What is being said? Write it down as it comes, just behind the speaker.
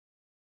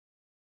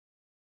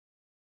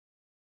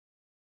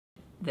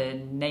the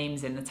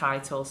names in the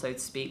title, so to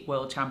speak,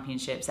 World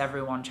Championships.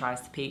 Everyone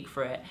tries to peak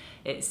for it.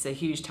 It's a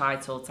huge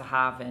title to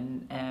have,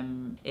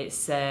 and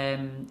it's a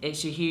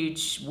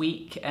huge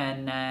week,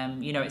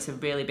 and you know, it's a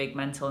really big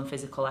mental and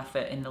physical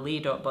effort in the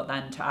lead up, but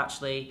then to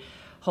actually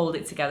hold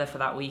it together for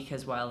that week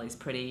as well is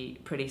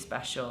pretty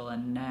special.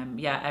 And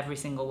yeah, every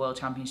single World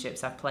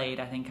Championships I've played,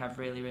 I think I've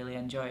really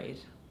enjoyed.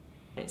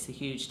 It's a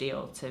huge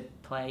deal to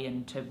play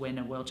and to win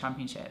a World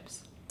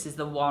Championships. This is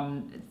the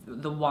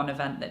one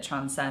event that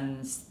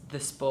transcends the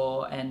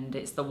sport, and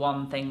it's the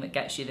one thing that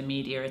gets you the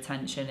media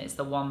attention. It's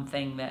the one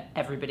thing that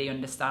everybody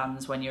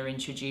understands when you're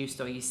introduced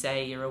or you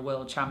say you're a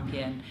world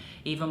champion,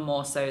 even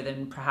more so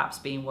than perhaps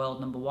being world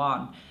number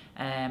one.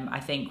 I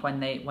think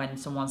when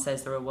someone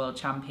says they're a world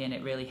champion,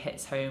 it really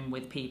hits home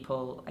with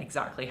people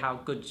exactly how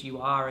good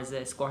you are as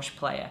a squash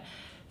player.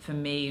 For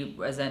me,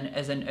 as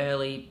an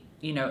early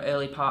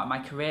part of my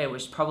career,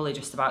 was probably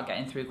just about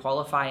getting through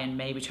qualifying,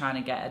 maybe trying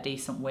to get a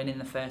decent win in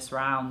the first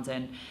round.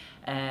 And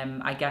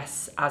I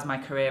guess as my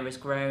career has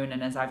grown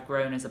and as I've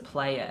grown as a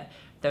player,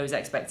 those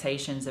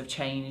expectations have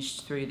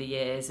changed through the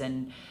years.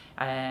 And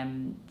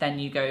then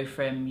you go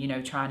from, you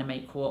know, trying to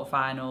make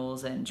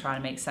quarterfinals and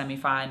trying to make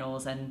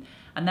semi-finals,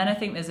 and then I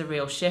think there's a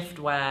real shift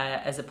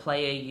where as a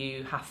player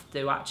you have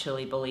to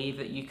actually believe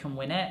that you can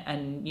win it.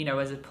 And you know,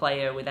 as a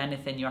player with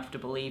anything, you have to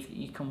believe that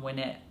you can win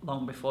it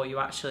long before you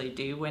actually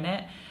do win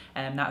it.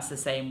 And that's the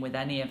same with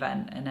any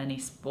event and any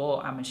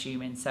sport, I'm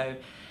assuming. So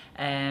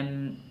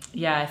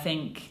yeah, I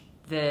think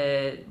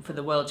for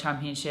the World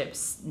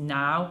Championships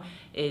now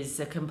is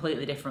a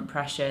completely different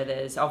pressure.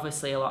 There's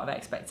obviously a lot of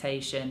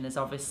expectation. There's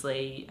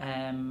obviously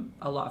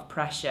a lot of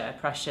pressure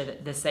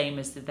that the same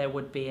as there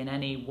would be in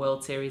any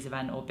World Series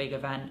event or big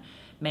event,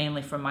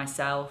 mainly from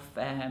myself,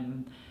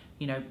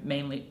 you know,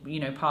 mainly, you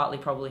know, partly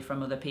probably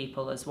from other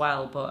people as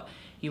well. But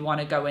you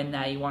want to go in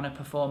there, you want to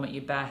perform at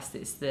your best.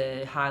 It's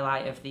the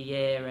highlight of the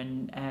year,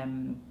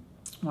 and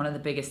one of the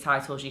biggest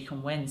titles you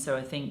can win. So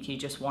I think you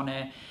just want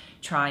to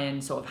try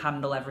and sort of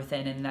handle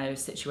everything in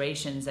those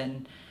situations.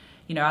 And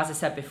you know, as I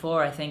said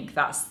before, I think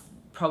that's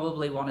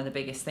probably one of the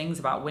biggest things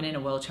about winning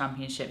a World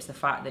Championships, the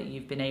fact that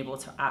you've been able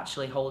to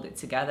actually hold it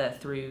together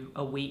through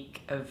a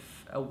week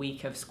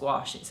of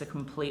squash. It's a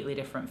completely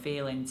different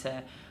feeling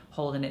to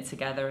holding it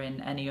together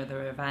in any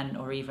other event,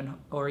 or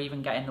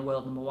even getting the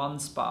world number one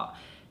spot.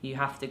 You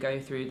have to go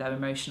through the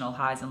emotional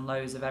highs and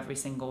lows of every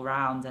single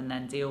round and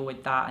then deal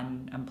with that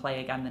and play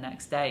again the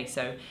next day.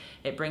 So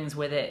it brings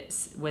with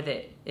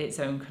it its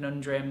own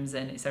conundrums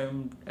and its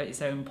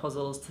own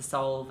puzzles to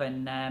solve,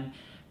 and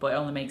but it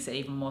only makes it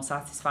even more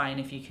satisfying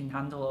if you can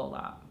handle all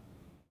that.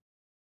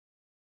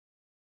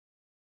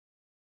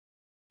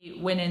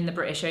 Winning the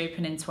British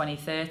Open in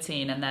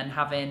 2013 and then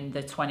having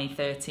the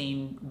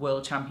 2013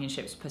 World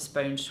Championships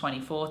postponed to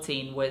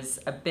 2014 was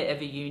a bit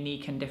of a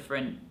unique and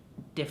different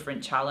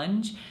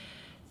challenge.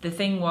 The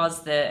thing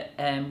was that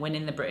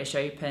winning the British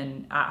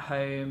Open at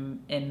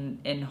home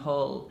in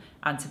Hull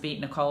and to beat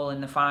Nicole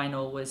in the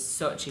final was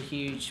such a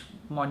huge,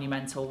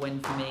 monumental win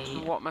for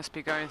me. What must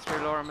be going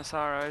through Laura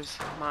Massaro's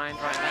mind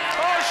right now?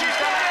 Oh, she's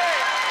done it!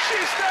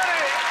 She's done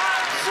it!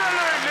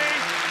 Absolutely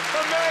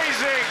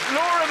amazing!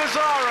 Laura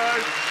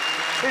Massaro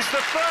is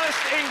the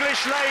first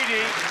English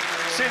lady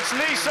since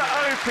Lisa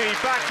Opie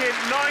back in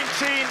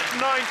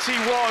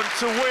 1991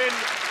 to win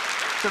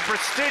the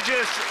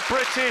prestigious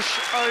British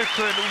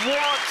Open.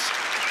 What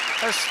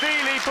a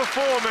steely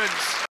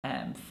performance.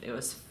 It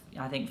was,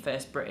 I think,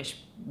 first British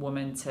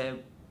woman to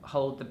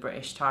hold the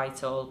British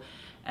title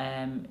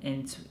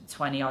in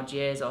 20 odd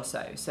years or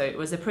so. So it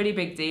was a pretty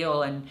big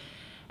deal, and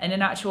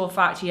in actual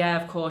fact,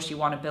 yeah, of course you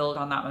want to build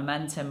on that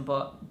momentum,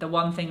 but the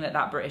one thing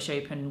that British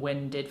Open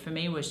win did for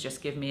me was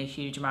just give me a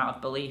huge amount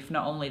of belief,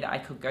 not only that I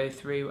could go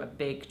through a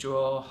big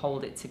draw,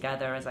 hold it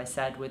together, as I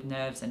said, with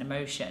nerves and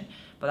emotion,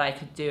 but I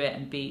could do it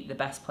and beat the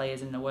best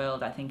players in the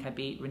world. I think I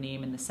beat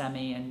Raneem in the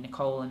semi and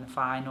Nicole in the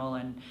final,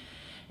 and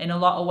in a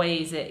lot of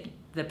ways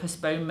the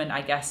postponement,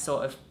 I guess,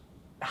 sort of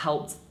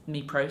helped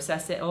me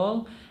process it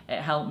all.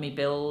 It helped me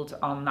build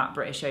on that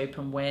British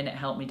Open win, it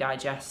helped me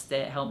digest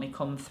it, helped me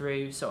come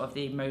through sort of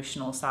the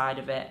emotional side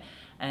of it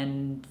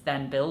and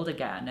then build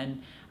again.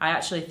 And I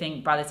actually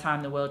think by the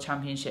time the World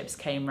Championships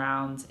came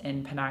round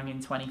in Penang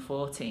in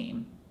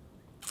 2014,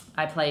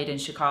 I played in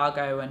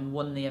Chicago and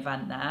won the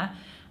event there,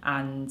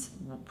 and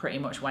pretty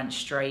much went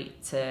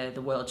straight to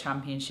the World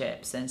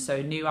Championships, and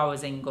so knew I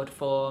was in good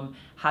form,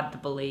 had the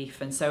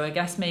belief. And so I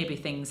guess maybe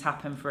things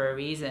happen for a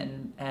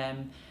reason.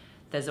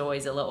 There's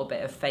always a little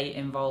bit of fate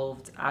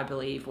involved, I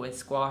believe, with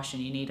squash,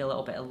 and you need a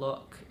little bit of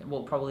luck,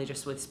 well, probably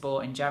just with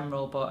sport in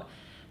general. But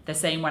the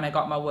same when I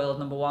got my world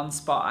number one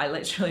spot, I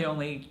literally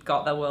only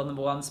got the world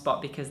number one spot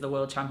because the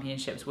World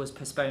Championships was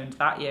postponed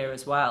that year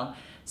as well.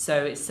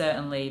 So it's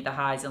certainly the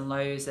highs and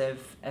lows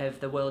of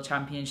the World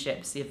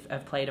Championships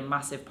have played a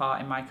massive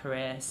part in my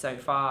career so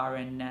far.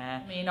 And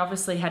I mean,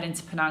 obviously heading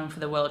to Penang for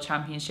the World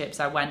Championships,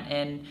 I went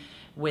in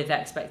with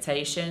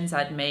expectations.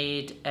 I'd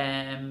made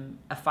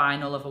a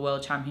final of a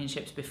World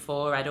Championships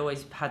before. I'd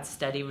always had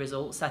steady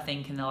results, I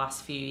think, in the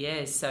last few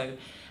years. So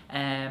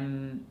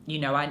You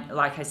know,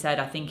 like I said,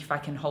 I think if I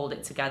can hold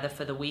it together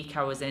for the week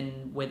I was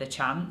in with a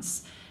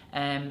chance.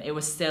 It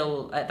was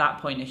still at that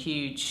point a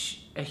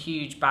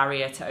huge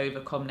barrier to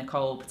overcome,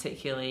 Nicole,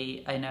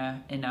 particularly in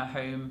her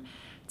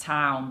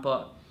hometown.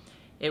 But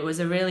it was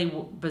a really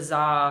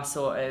bizarre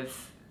sort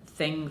of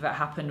thing that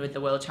happened with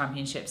the World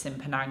Championships in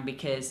Penang,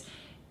 because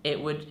it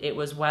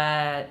was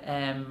where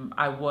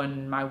I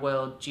won my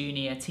World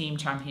Junior Team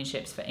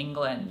Championships for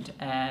England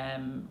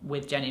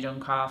with Jenny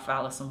Duncalf,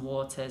 Alison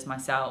Waters,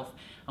 myself,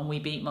 and we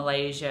beat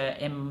Malaysia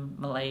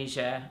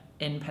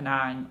in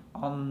Penang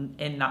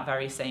in that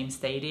very same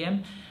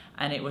stadium,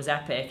 and it was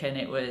epic. And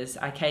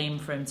I came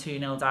from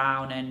 2-0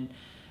 down and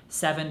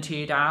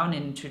 7-2 down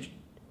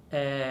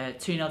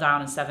 2-0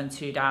 down and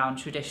 7-2 down,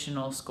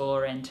 traditional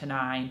scoring to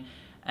 9,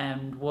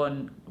 and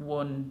won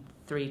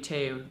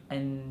 3-2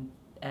 in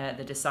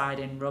the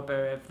deciding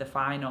rubber of the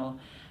final.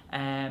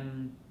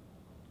 And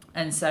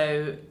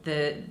so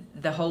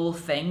the whole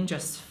thing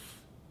just,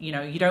 you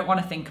know, you don't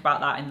want to think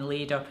about that in the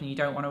lead up, and you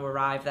don't want to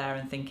arrive there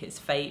and think it's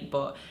fate.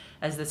 But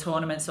as the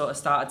tournament sort of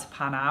started to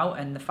pan out,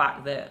 and the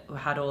fact that we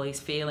had all these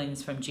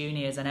feelings from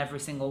juniors and every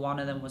single one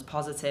of them was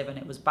positive, and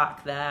it was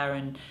back there,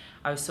 and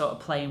I was sort of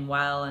playing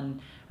well,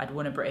 and I'd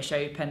won a British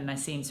Open, and I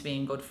seemed to be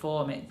in good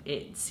form,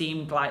 it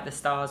seemed like the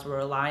stars were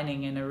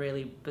aligning in a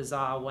really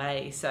bizarre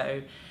way.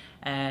 So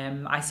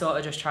I sort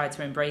of just tried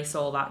to embrace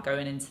all that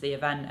going into the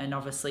event. And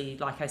obviously,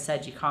 like I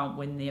said, you can't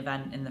win the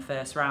event in the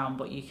first round,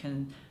 but you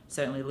can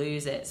certainly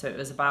lose it. So it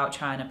was about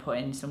trying to put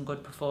in some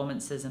good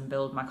performances and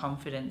build my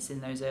confidence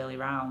in those early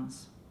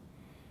rounds.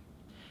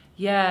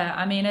 Yeah,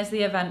 I mean, as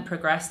the event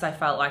progressed, I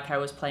felt like I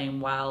was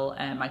playing well.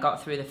 I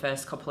got through the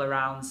first couple of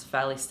rounds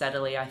fairly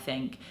steadily, I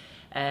think.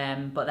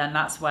 But then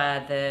that's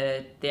where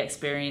the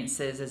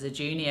experiences as a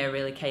junior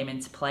really came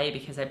into play,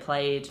 because I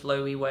played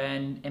Loh Wee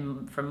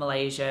Wern from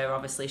Malaysia.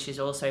 Obviously, she's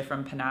also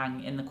from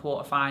Penang, in the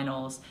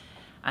quarterfinals.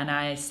 And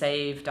I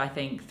saved, I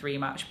think, 3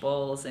 match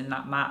balls in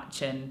that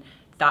match. And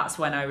that's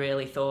when I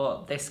really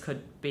thought this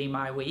could be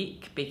my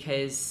week,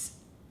 because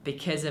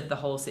of the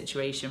whole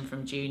situation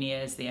from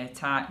juniors, the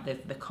attack,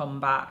 the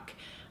comeback.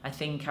 I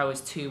think I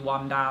was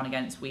 2-1 down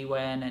against Wee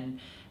Wern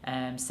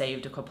and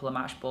saved a couple of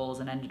match balls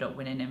and ended up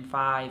winning in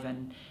 5.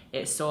 And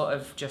it sort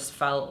of just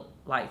felt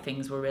like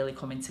things were really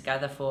coming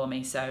together for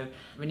me. So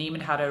Raneem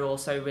had her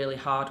also really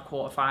hard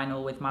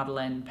quarterfinal with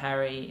Madeline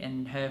Perry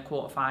in her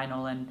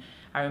quarterfinal, and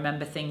I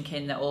remember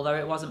thinking that although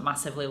it wasn't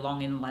massively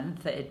long in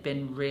length, it had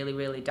been really,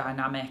 really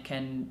dynamic,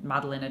 and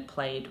Madeline had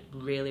played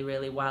really,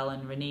 really well,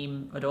 and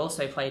Raneem had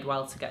also played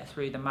well to get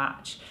through the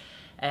match.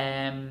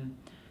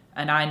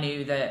 And I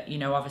knew that, you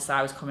know, obviously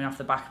I was coming off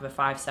the back of a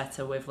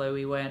 5-setter with Loh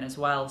Wee Wern as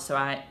well, so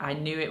I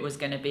knew it was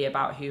going to be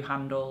about who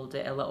handled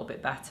it a little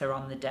bit better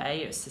on the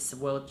day. It was just a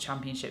World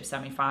Championship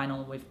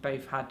semi-final, and we've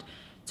both had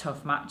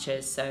tough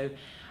matches. So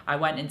I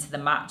went into the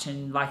match,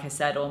 and like I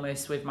said,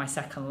 almost with my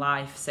second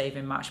life,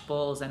 saving match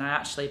balls, and I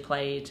actually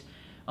played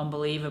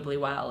unbelievably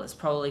well. It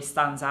probably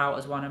stands out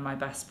as one of my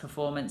best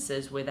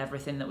performances with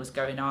everything that was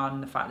going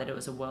on, the fact that it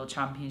was a World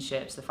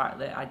Championships, the fact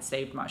that I'd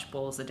saved match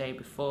balls the day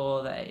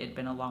before, that it had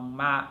been a long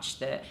match,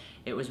 that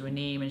it was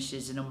Raneem and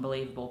she's an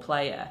unbelievable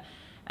player.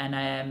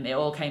 And it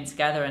all came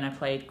together, and I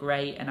played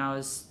great, and I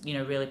was, you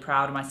know, really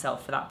proud of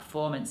myself for that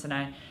performance. And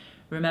I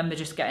remember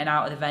just getting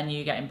out of the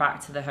venue, getting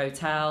back to the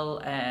hotel,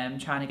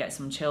 trying to get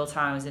some chill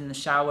time. I was in the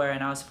shower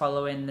and I was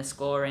following the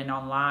scoring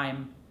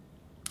online,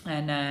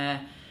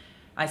 and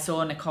I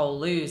saw Nicole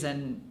lose,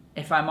 and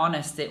if I'm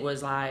honest, it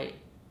was like,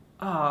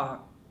 oh,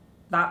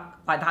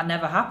 that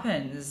never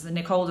happens.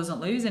 Nicole doesn't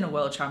lose in a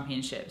World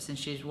Championships, and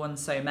she's won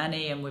so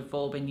many, and we've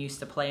all been used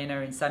to playing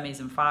her in semis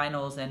and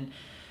finals. And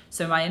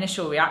so my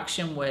initial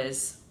reaction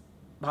was,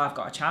 well, I've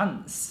got a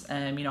chance.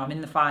 You know, I'm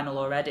in the final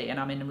already, and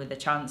I'm in with a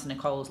chance, and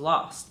Nicole's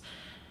lost.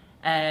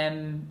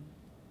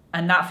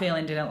 And that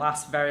feeling didn't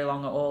last very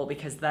long at all,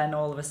 because then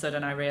all of a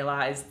sudden I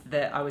realised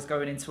that I was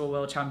going into a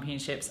World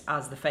Championships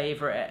as the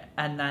favourite,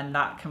 and then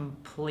that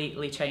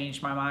completely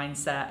changed my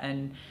mindset.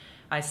 And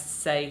I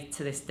say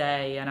to this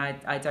day, and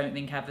I don't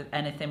think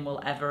anything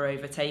will ever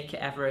overtake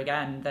it ever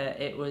again,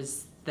 that it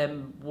was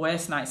the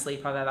worst night's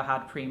sleep I've ever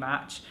had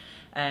pre-match,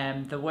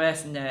 the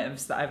worst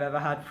nerves that I've ever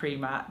had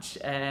pre-match.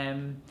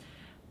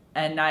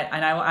 And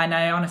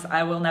I honestly,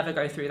 I will never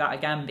go through that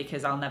again,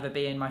 because I'll never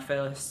be in my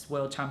first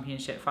World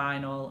Championship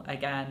final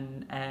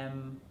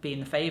again, being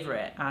the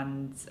favourite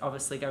and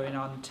obviously going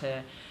on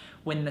to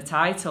win the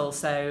title.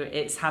 So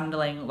it's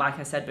handling, like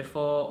I said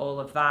before, all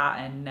of that,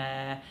 and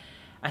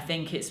I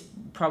think it's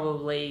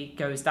probably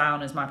goes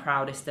down as my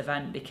proudest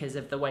event because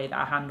of the way that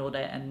I handled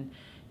it. And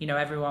you know,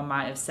 everyone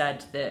might have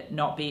said that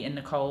not beating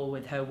Nicole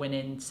with her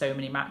winning so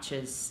many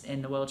matches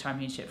in the World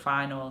Championship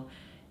final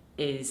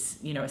is,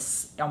 you know,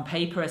 on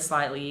paper a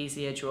slightly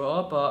easier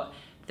draw, but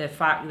the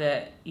fact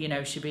that, you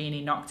know,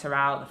 Shabini knocked her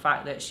out, the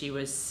fact that she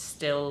was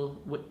still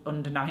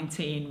under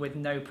 19 with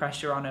no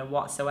pressure on her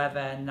whatsoever,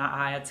 and that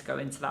I had to go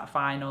into that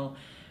final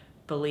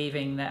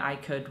believing that I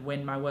could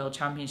win my World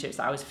Championships,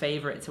 that I was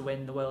favourite to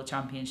win the World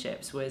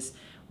Championships, was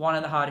one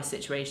of the hardest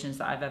situations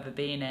that I've ever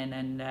been in.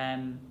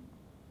 And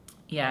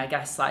yeah, I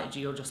guess like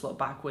you'll just look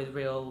back with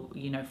real,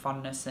 you know,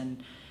 fondness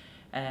and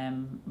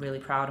really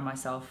proud of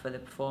myself for the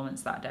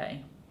performance that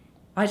day.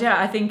 I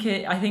think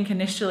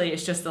initially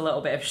it's just a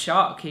little bit of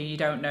shock. You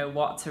don't know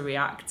what to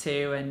react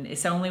to, and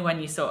it's only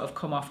when you sort of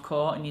come off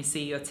court and you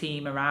see your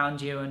team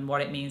around you and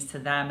what it means to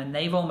them, and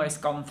they've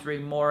almost gone through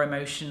more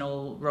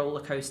emotional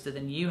roller coaster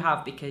than you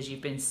have because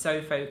you've been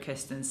so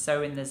focused and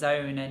so in the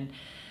zone.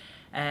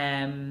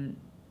 And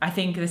I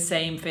think the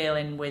same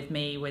feeling with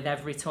me with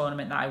every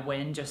tournament that I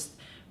win, just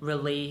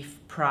relief,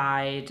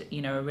 pride,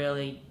 you know, a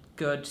really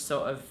good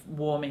sort of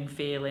warming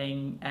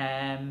feeling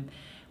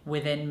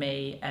within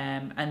me,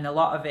 and a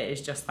lot of it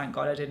is just thank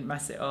God I didn't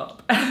mess it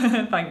up.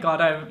 Thank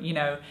God you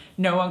know,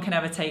 no one can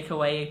ever take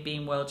away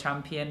being world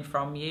champion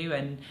from you,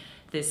 and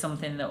there's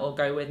something that will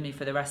go with me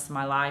for the rest of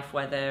my life,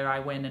 whether I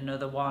win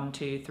another 1,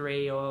 2,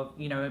 3, or,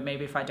 you know,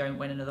 maybe if I don't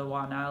win another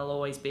one, I'll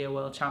always be a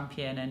world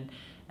champion.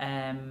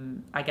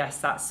 And I guess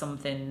that's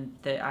something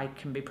that I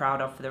can be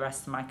proud of for the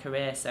rest of my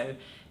career. So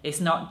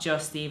it's not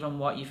just even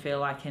what you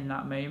feel like in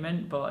that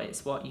moment, but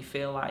it's what you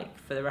feel like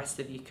for the rest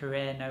of your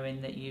career,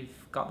 knowing that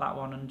you've got that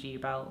one under your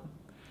belt.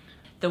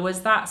 There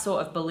was that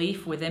sort of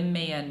belief within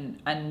me,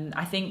 and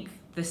I think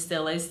there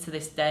still is to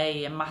this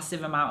day, a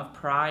massive amount of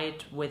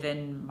pride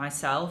within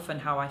myself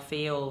and how I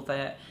feel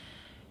that,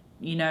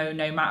 you know,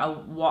 no matter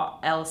what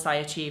else I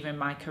achieve in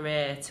my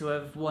career, to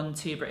have won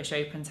 2 British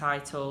Open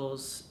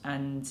titles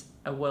and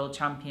a World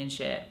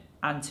Championship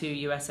and 2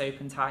 US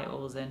Open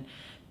titles, and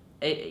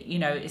it, you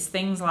know, it's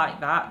things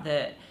like that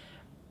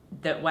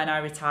that when I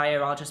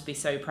retire I'll just be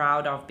so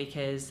proud of,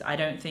 because I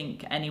don't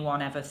think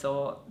anyone ever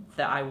thought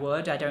that I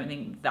would. I don't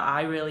think that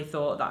I really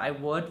thought that I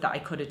would, that I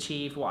could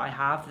achieve what I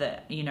have,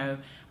 that, you know,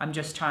 I'm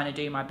just trying to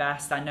do my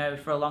best. I know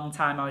for a long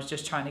time I was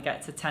just trying to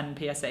get to 10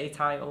 PSA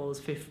titles,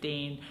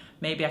 15,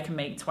 maybe I can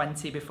make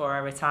 20 before I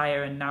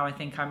retire, and now I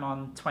think I'm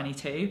on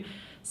 22.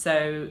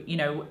 So, you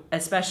know,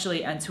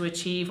 especially, and to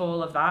achieve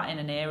all of that in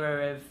an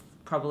era of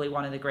probably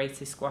one of the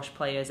greatest squash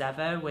players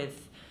ever,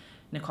 with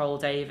Nicole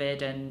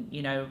David and,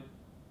 you know,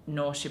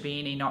 Noor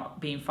Shabini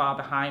not being far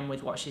behind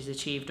with what she's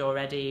achieved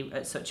already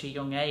at such a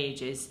young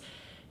age, is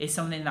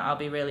something that I'll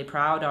be really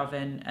proud of,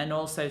 and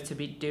also to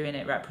be doing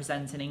it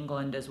representing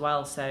England as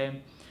well. So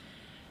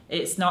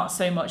it's not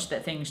so much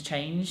that things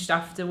changed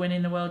after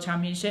winning the World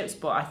Championships,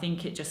 but I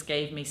think it just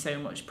gave me so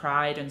much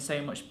pride and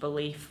so much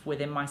belief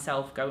within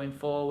myself going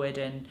forward.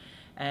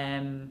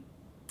 And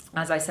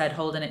as I said,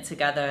 holding it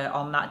together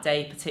on that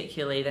day,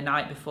 particularly the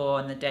night before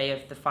and the day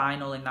of the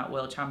final in that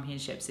World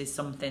Championships, is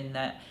something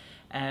that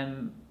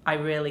I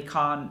really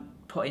can't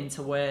put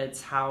into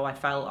words how I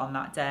felt on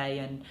that day,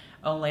 and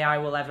only I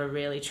will ever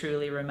really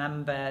truly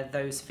remember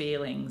those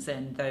feelings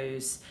and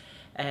those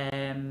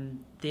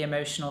the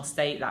emotional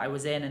state that I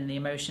was in and the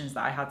emotions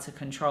that I had to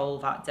control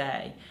that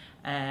day.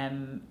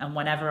 And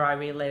whenever I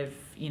relive,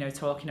 you know,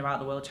 talking about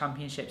the World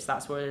Championships,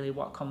 that's really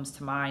what comes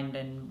to mind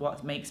and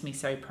what makes me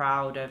so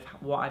proud of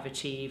what I've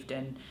achieved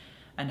and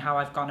how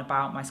I've gone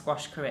about my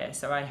squash career.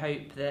 So I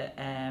hope that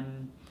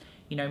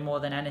you know, more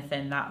than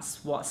anything,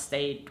 that's what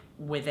stayed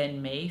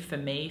within me, for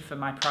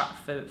my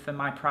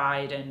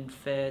pride and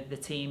for the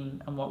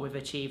team and what we've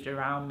achieved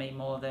around me,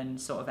 more than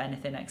sort of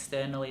anything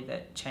externally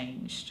that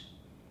changed.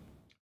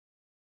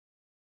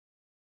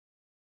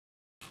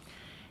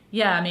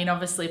 Yeah, I mean,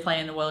 obviously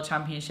playing the World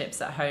Championships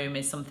at home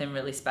is something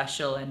really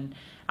special, and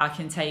I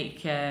can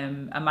take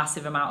a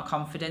massive amount of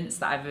confidence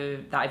that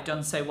I've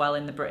done so well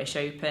in the British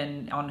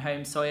Open on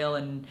home soil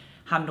and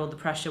handled the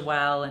pressure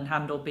well and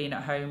handled being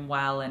at home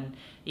well. And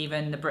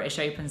even the British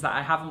Opens that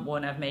I haven't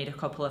won, I've made a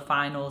couple of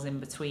finals in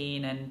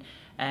between,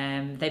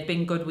 and they've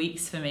been good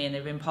weeks for me, and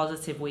they've been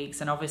positive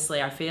weeks. And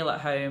obviously I feel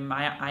at home,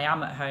 I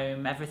am at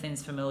home,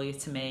 everything's familiar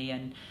to me,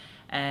 and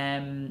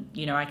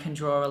you know, I can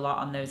draw a lot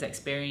on those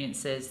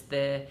experiences.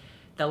 The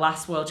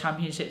last World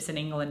Championships in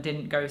England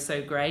didn't go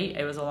so great.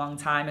 It was a long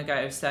time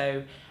ago,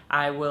 so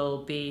I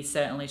will be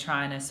certainly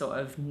trying to sort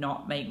of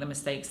not make the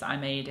mistakes that I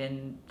made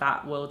in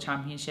that World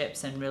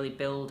Championships, and really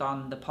build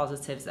on the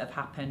positives that have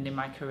happened in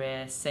my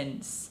career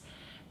since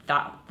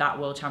that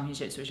World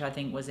Championships, which I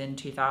think was in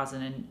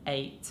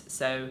 2008.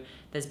 So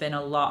there's been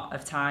a lot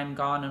of time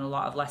gone and a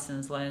lot of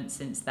lessons learned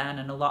since then,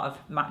 and a lot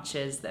of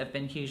matches that have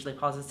been hugely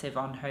positive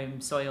on home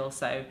soil.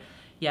 So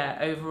yeah,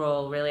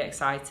 overall really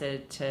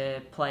excited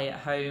to play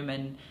at home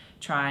and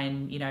try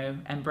and, you know,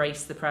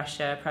 embrace the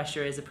pressure.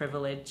 Pressure is a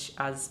privilege,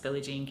 as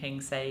Billie Jean King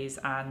says,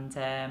 and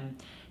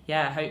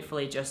yeah,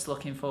 hopefully just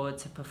looking forward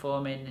to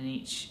performing in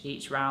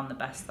each round the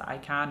best that I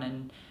can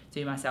and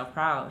do myself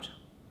proud.